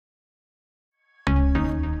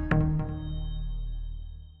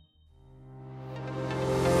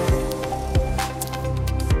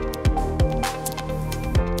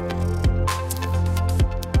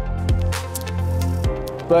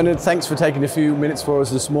Bernard, thanks for taking a few minutes for us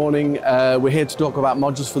this morning. We're here to talk about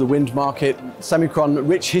modules for the wind market. Semikron,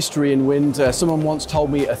 rich history in wind. Someone once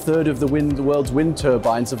told me a third of the world's wind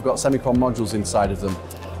turbines have got Semikron modules inside of them.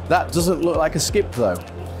 That doesn't look like a skip though.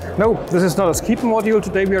 No, this is not a skip module.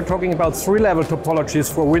 Today we are talking about three-level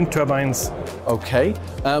topologies for wind turbines. Okay.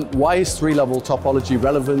 Why is three-level topology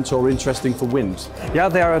relevant or interesting for wind? Yeah,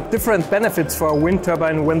 there are different benefits for a wind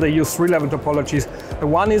turbine when they use three-level topologies. The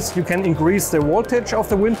one is you can increase the voltage of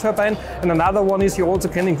the wind turbine, and another one is you also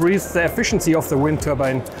can increase the efficiency of the wind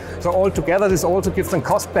turbine. So altogether this also gives a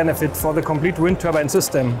cost benefit for the complete wind turbine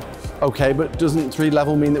system. Okay, but doesn't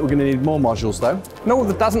three-level mean that we're going to need more modules though? No,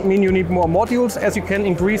 that doesn't mean you need more modules. As you can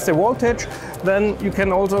increase the voltage, then you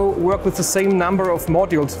can also work with the same number of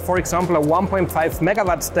modules. For example, a 1.5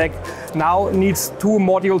 megawatt stack now needs 2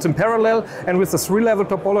 modules in parallel, and with the three-level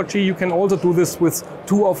topology you can also do this with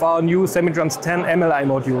 2 of our new SEMITRANS 10 MLI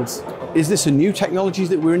modules. Is this a new technology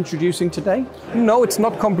that we're introducing today? No, it's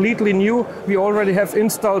not completely new. We already have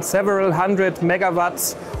installed several hundred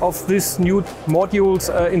megawatts of these new modules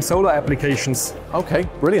in solar applications. Okay,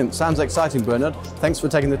 brilliant. Sounds exciting, Bernard. Thanks for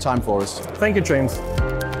taking the time for us. Thank you, James.